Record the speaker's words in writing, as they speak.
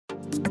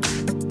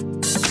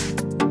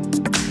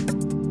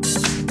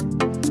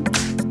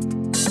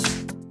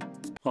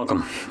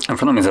Welcome, in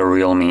front of me is a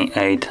Realme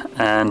 8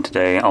 and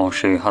today I'll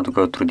show you how to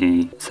go through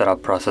the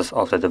setup process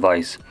of the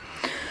device.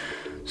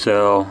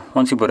 So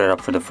once you boot it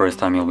up for the first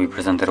time, you'll be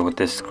presented with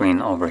this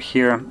screen over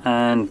here,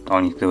 and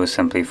all you need to do is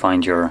simply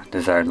find your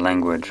desired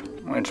language,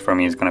 which for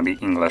me is going to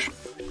be English.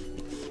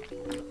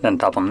 Then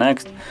tap on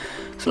next,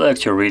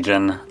 select your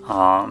region,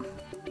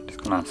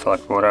 just going to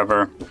select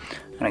whatever,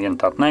 and again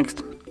tap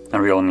next.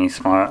 A Realme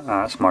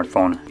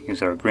smartphone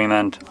user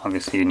agreement.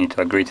 Obviously you need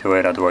to agree to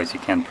it, otherwise you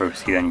can't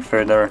proceed any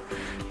further.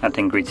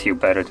 Nothing greets you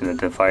better to the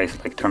device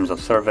like terms of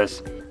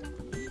service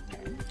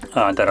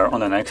that are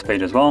on the next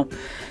page as well.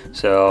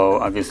 So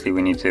obviously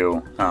we need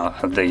to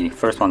have the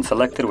first one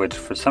selected, which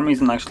for some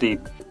reason actually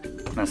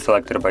is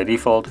selected by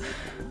default.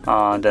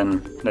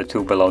 Then the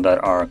two below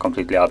that are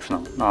completely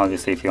optional. Now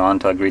obviously if you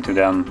want to agree to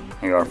them,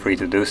 you are free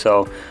to do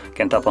so. You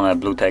can tap on that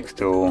blue text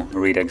to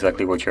read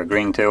exactly what you're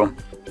agreeing to.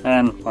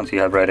 And once you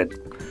have read it,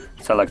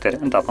 select it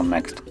and tap on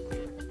next.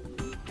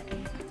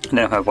 And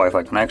then you have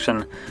Wi-Fi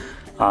connection.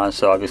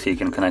 So obviously you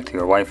can connect to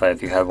your Wi-Fi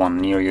if you have one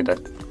near you that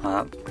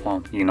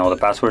well, you know the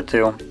password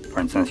to, for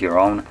instance your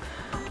own.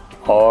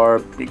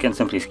 Or you can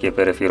simply skip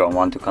it if you don't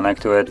want to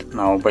connect to it.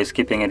 Now by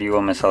skipping it you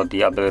will miss out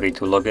the ability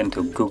to log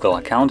into Google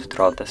account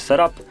throughout the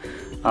setup,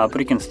 but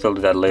you can still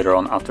do that later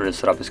on after the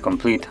setup is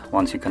complete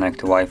once you connect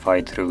to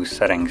Wi-Fi through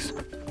settings.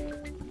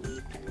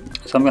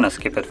 So I'm gonna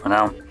skip it for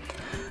now.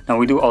 Now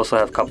we do also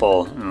have a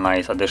couple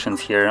nice additions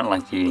here,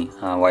 like the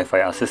Wi-Fi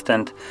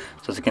Assistant.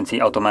 So as you can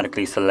see,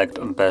 automatically select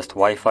best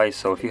Wi-Fi.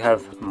 So if you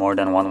have more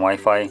than one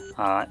Wi-Fi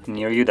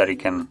near you that you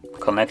can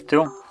connect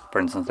to, for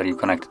instance that you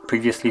connected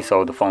previously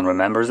so the phone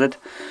remembers it,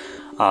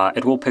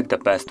 it will pick the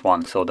best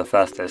one, so the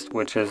fastest,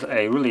 which is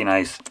a really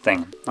nice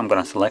thing. I'm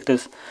gonna select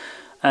this,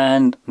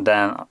 and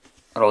then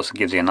it also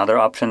gives you another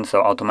option,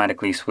 so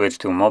automatically switch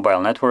to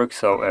mobile network.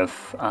 So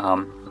if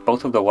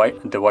both of the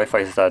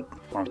Wi-Fi's that,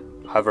 or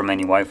however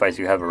many Wi-Fi's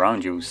you have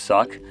around you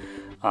suck,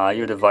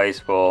 your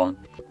device will,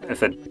 if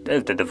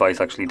the device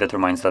actually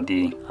determines that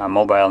the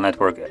mobile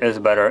network is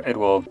better, it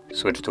will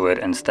switch to it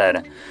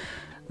instead.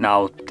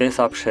 Now this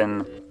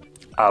option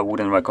I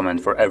wouldn't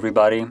recommend for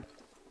everybody.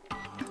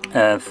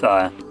 If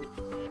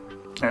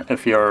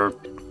your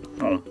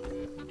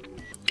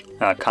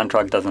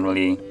contract doesn't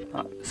really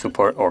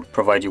support or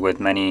provide you with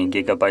many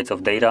gigabytes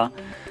of data,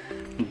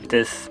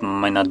 this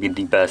might not be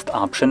the best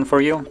option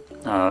for you,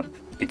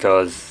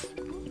 because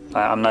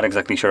I'm not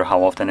exactly sure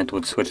how often it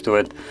would switch to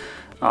it.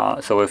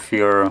 So if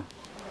you're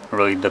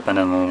really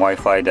dependent on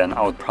Wi-Fi, then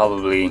I would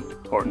probably,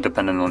 or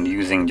dependent on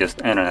using just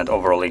internet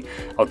overally,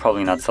 I would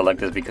probably not select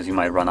this because you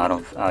might run out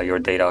of your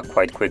data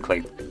quite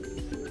quickly.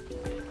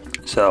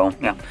 So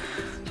yeah,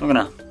 so I'm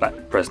gonna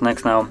press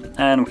next now,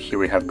 and here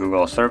we have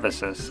Google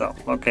services, so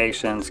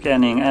location,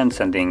 scanning, and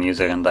sending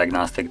user and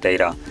diagnostic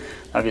data.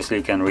 Obviously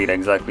you can read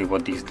exactly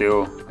what these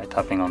do by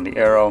tapping on the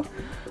arrow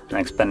and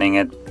expanding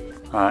it.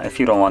 If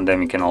you don't want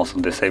them, you can also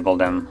disable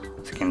them,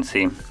 as you can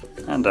see,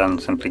 and then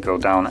simply go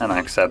down and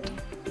accept.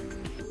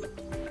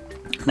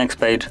 Next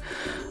page,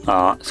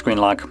 screen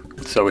lock.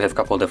 So we have a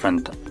couple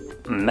different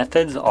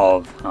methods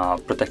of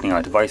protecting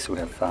our device. We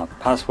have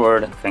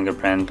password,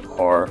 fingerprint,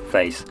 or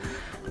face.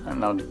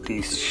 And now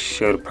these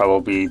should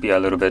probably be a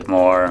little bit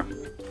more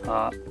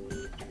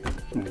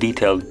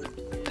detailed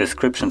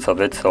descriptions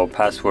of it. So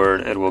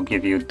password, it will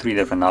give you three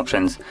different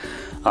options: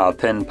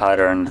 pin,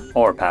 pattern,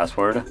 or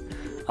password.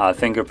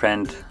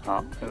 Fingerprint,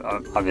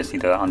 obviously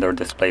the under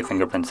display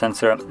fingerprint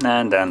sensor,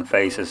 and then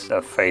face is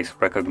face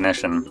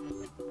recognition.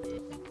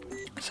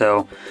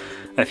 So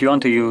if you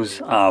want to use,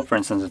 for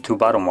instance, the two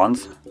bottom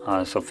ones,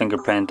 so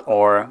fingerprint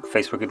or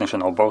face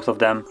recognition, or both of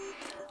them,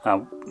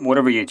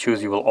 whatever you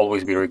choose, you will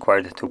always be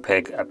required to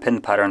pick a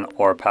pin pattern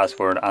or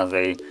password as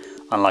a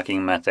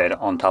unlocking method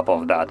on top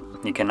of that.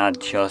 You cannot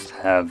just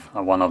have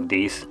one of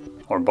these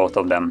or both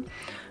of them.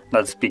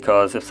 That's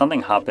because if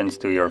something happens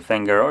to your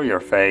finger or your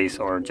face,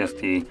 or just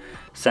the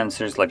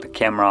sensors like the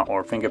camera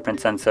or fingerprint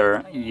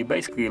sensor, you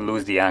basically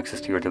lose the access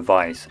to your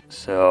device.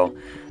 So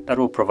that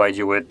will provide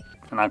you with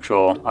an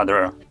actual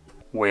other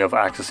way of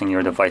accessing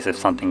your device if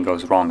something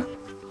goes wrong.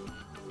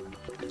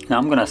 Now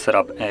I'm gonna set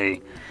up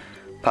a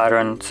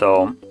pattern.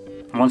 So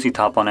once you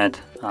tap on it,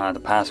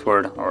 the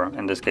password, or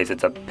in this case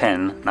it's a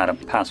pin, not a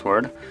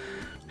password,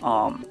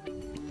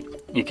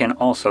 you can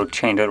also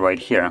change it right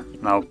here.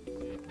 Now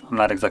I'm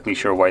not exactly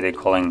sure why they're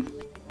calling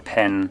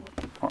pin,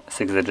 or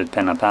 6-digit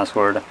pin, a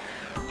password,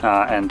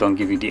 and don't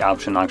give you the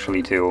option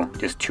actually to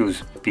just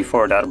choose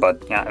before that.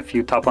 But yeah, if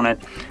you tap on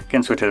it, you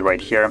can switch it right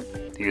here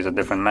to use a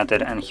different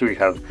method. And here you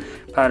have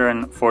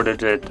pattern,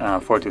 4-digit,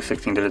 4 to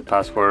 16-digit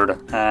password,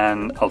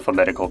 and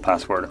alphabetical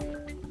password.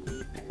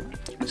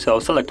 So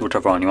select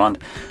whichever one you want.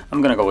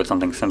 I'm gonna go with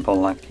something simple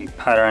like the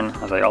pattern,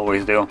 as I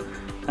always do,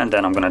 and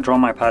then I'm gonna draw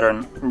my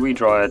pattern,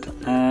 redraw it,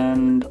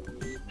 and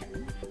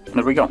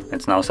there we go,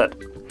 it's now set.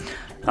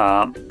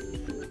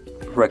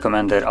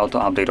 recommended auto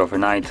update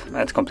overnight.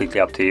 It's completely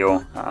up to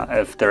you.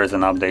 If there is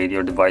an update,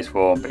 your device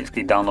will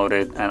basically download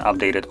it and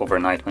update it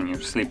overnight when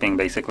you're sleeping,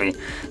 basically.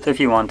 So if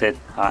you want it,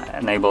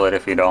 enable it.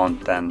 If you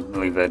don't, then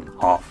leave it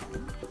off.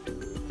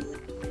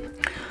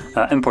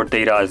 Import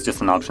data is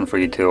just an option for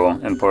you to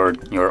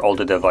import your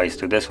older device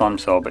to this one.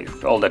 So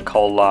basically all the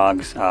call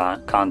logs,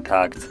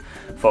 contacts,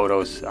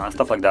 photos,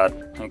 stuff like that.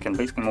 You can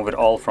basically move it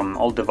all from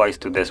old device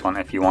to this one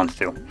if you want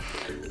to.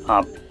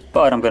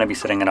 But I'm going to be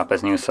setting it up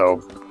as new,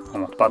 so I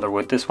won't bother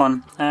with this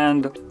one.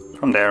 And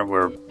from there,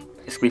 we're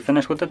basically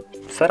finished with the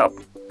setup.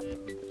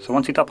 So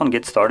once you tap on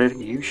Get Started,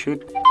 you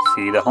should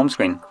see the home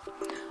screen.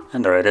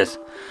 And there it is.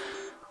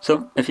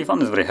 So if you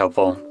found this very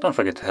helpful, don't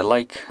forget to hit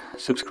like,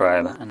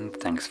 subscribe, and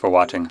thanks for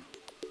watching.